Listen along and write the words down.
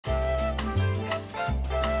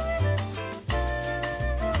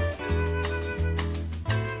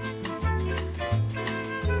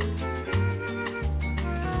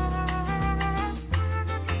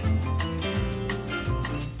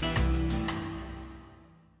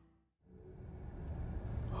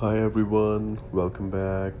Hi everyone, welcome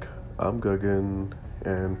back. I'm Gagan,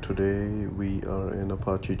 and today we are in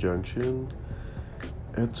Apache Junction.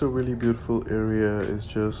 It's a really beautiful area. It's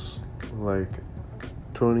just like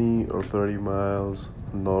 20 or 30 miles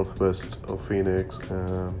northwest of Phoenix,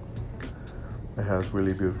 and it has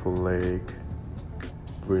really beautiful lake,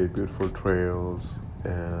 really beautiful trails,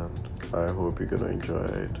 and I hope you're gonna enjoy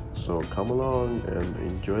it. So come along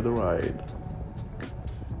and enjoy the ride.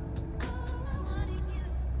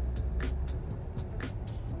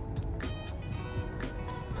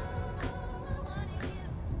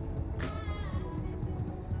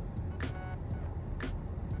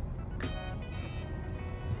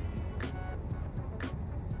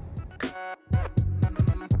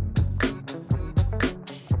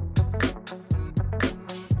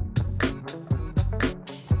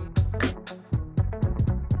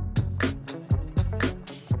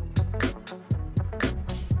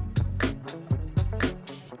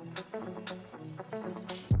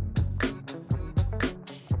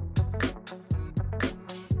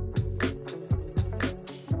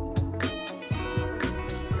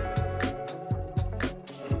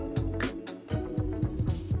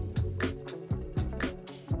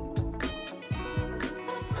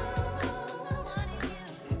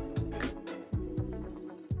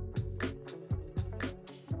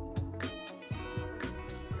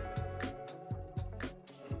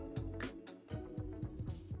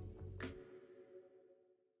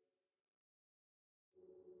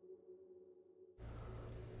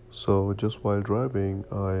 So, just while driving,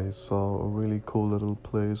 I saw a really cool little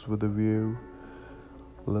place with a view.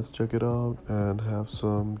 Let's check it out and have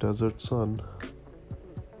some desert sun.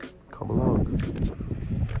 Come along.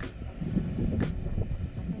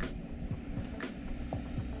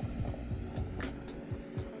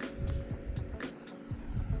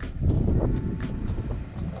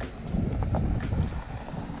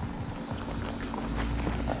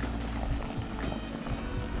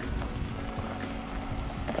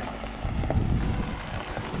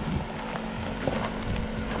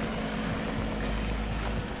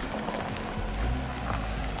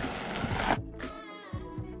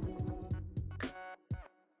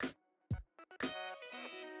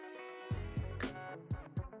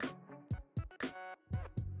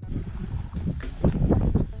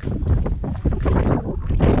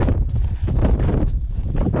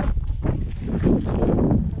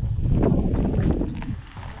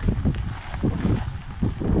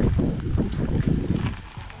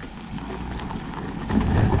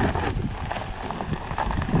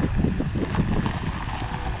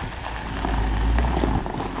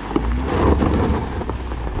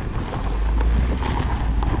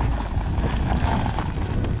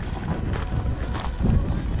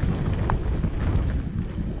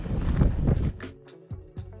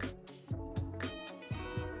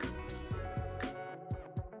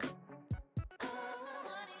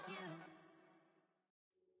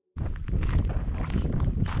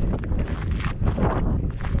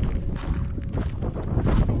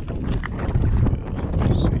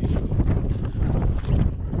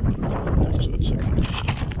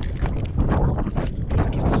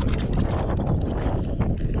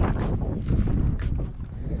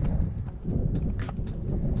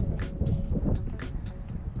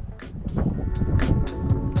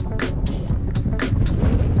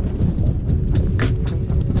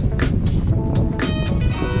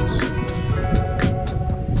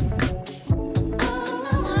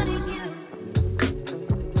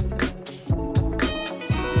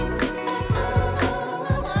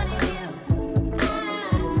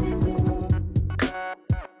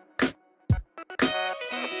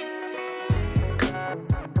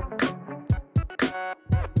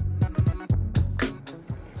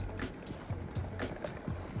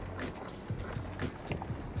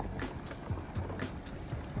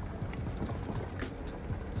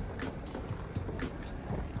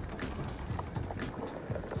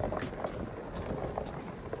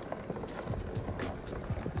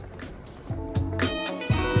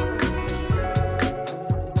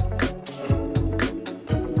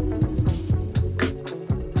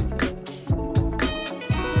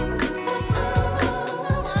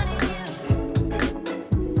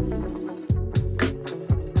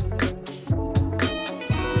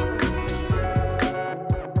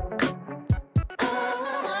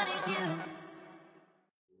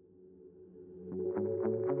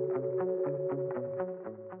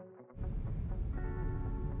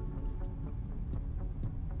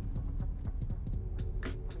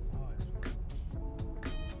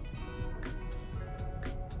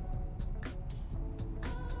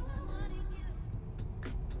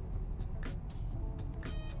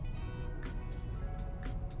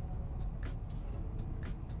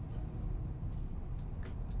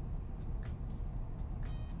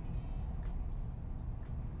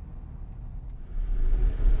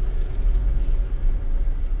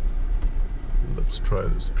 Let's try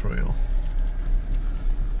this trail.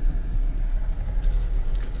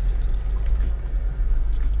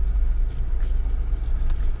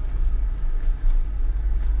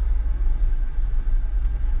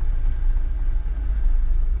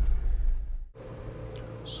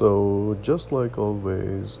 So just like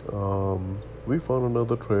always, we found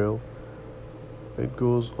another trail. It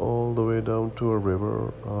goes all the way down to a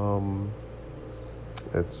river.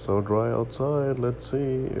 It's so dry outside. Let's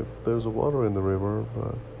see if there's a water in the river.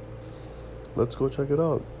 But let's go check it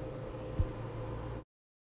out.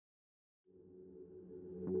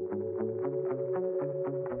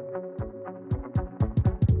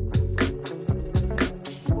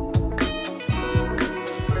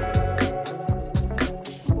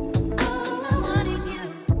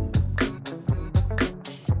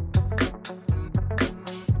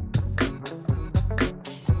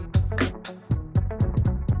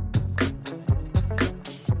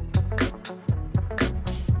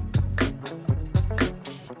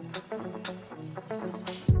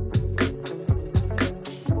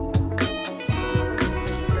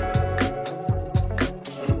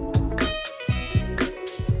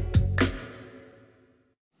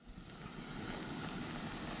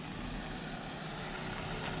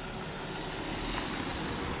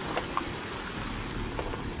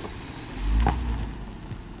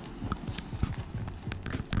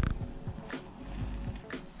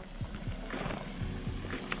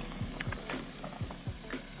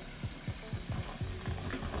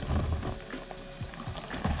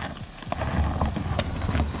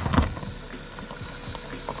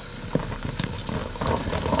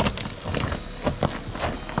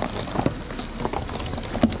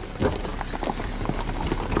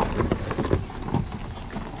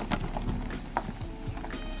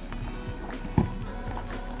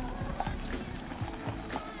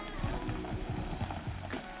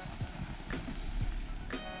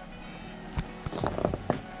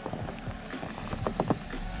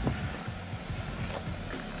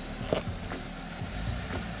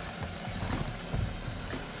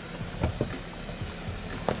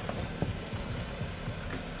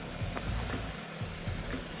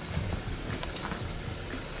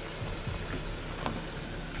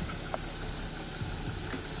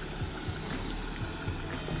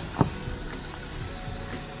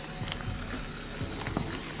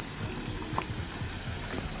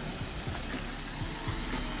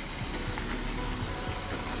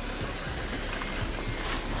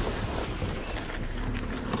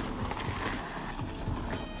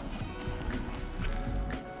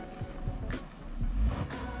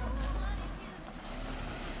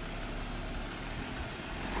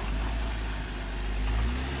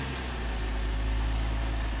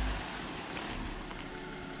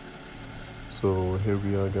 So here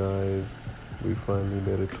we are, guys. We finally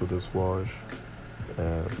made it to this wash,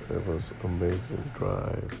 and it was amazing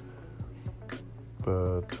drive.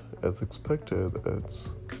 But as expected,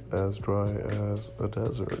 it's as dry as a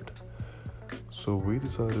desert. So we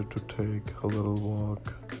decided to take a little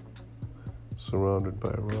walk surrounded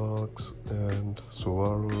by rocks and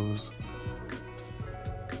saguaros.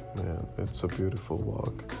 Man, it's a beautiful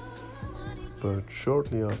walk. But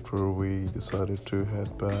shortly after, we decided to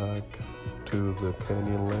head back to the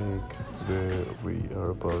canyon lake where we are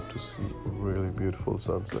about to see a really beautiful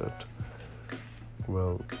sunset.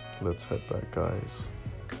 Well, let's head back, guys.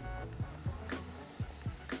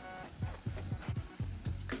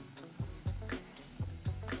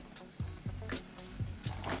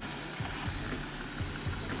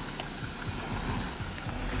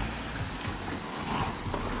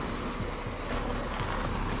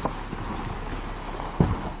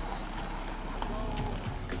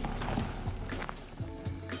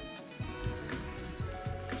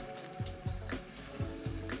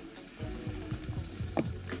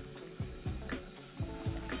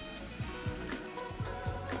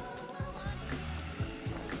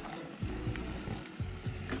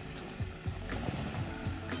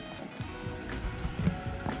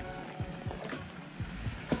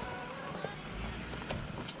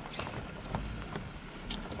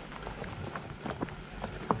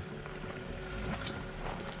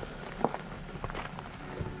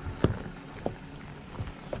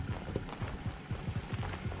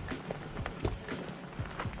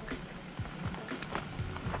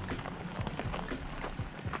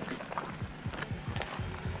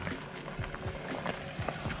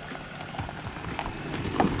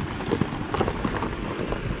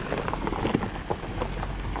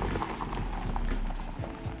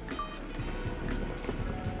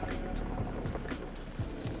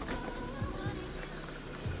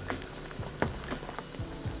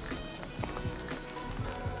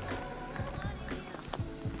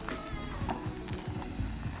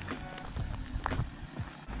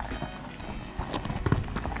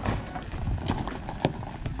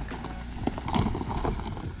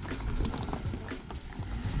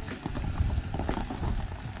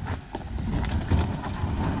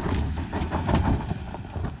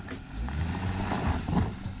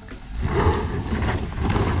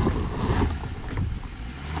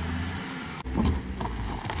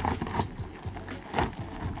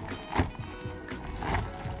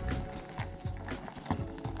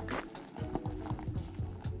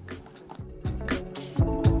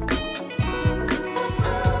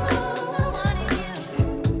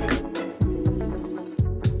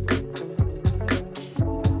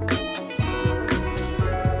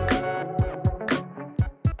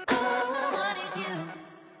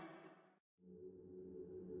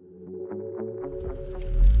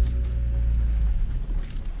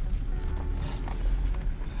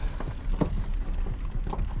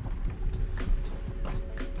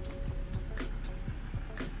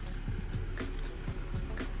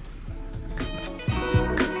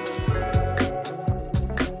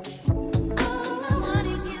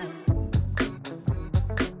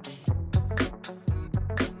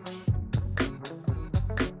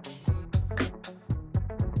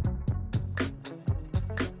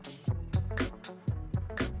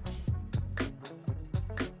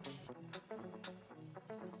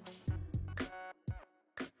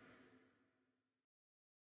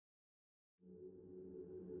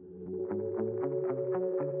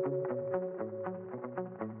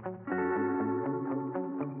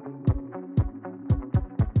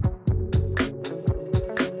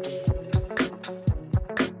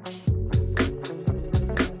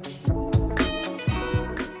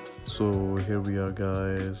 we are,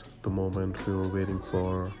 guys. The moment we were waiting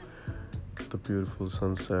for, the beautiful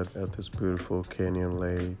sunset at this beautiful canyon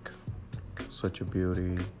lake. Such a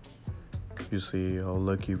beauty. You see how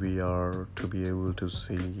lucky we are to be able to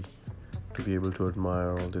see, to be able to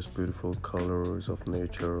admire all these beautiful colors of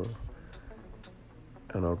nature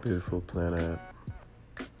and our beautiful planet.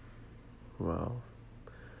 Wow.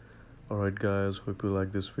 Alright, guys, hope you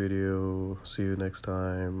like this video. See you next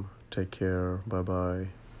time. Take care. Bye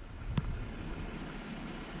bye.